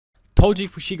Toji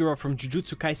Fushiguro from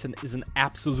Jujutsu Kaisen is an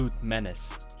absolute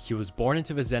menace. He was born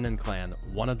into the Zenin clan,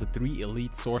 one of the 3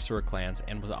 elite sorcerer clans,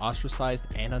 and was ostracized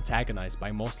and antagonized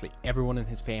by mostly everyone in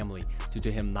his family due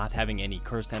to him not having any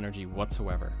cursed energy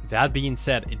whatsoever. That being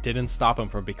said, it didn't stop him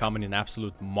from becoming an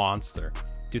absolute monster.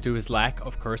 Due to his lack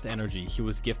of cursed energy, he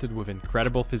was gifted with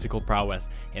incredible physical prowess,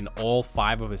 and all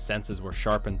 5 of his senses were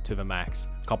sharpened to the max.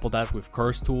 Couple that with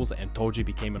cursed tools and Toji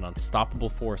became an unstoppable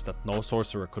force that no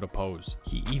sorcerer could oppose.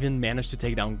 He even managed to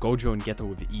take down Gojo and Geto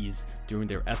with ease during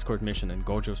their escort mission in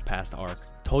Gojo's past arc.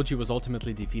 Toji was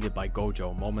ultimately defeated by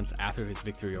Gojo moments after his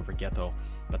victory over Geto,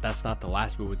 but that's not the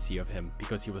last we would see of him,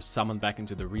 because he was summoned back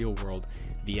into the real world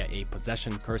via a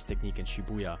possession curse technique in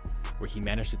Shibuya, where he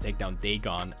managed to take down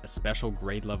Dagon, a special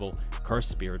grade level curse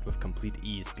spirit, with complete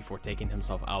ease before taking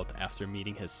himself out after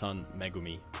meeting his son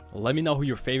Megumi. Let me know who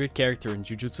your favorite character in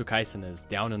Jujutsu Kaisen is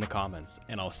down in the comments,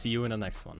 and I'll see you in the next one.